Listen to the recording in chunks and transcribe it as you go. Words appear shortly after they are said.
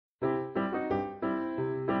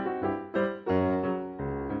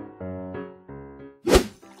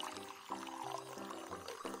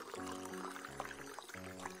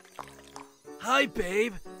Hi,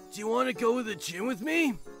 babe. Do you want to go to the gym with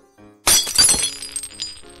me?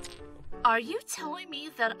 Are you telling me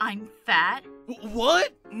that I'm fat?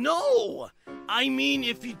 What? No! I mean,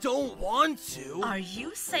 if you don't want to. Are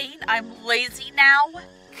you saying I'm lazy now?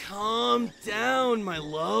 Calm down, my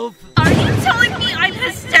love. Are you telling me I'm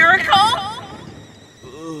hysterical?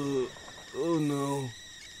 Oh no.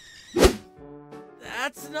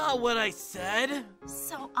 That's not what I said.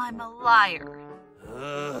 So I'm a liar.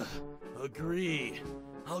 Agree.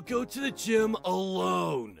 I'll go to the gym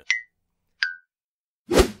alone.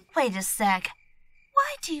 Wait a sec.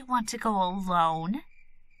 Why do you want to go alone?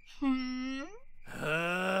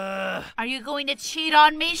 Are you going to cheat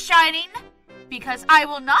on me, Shining? Because I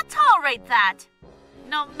will not tolerate that.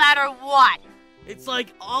 No matter what. It's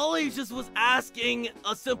like Ollie just was asking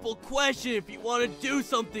a simple question if you want to do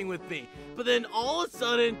something with me. But then all of a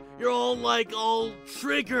sudden, you're all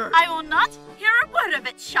triggered. I will not hear a word of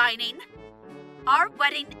it, Shining. Our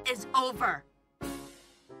wedding is over.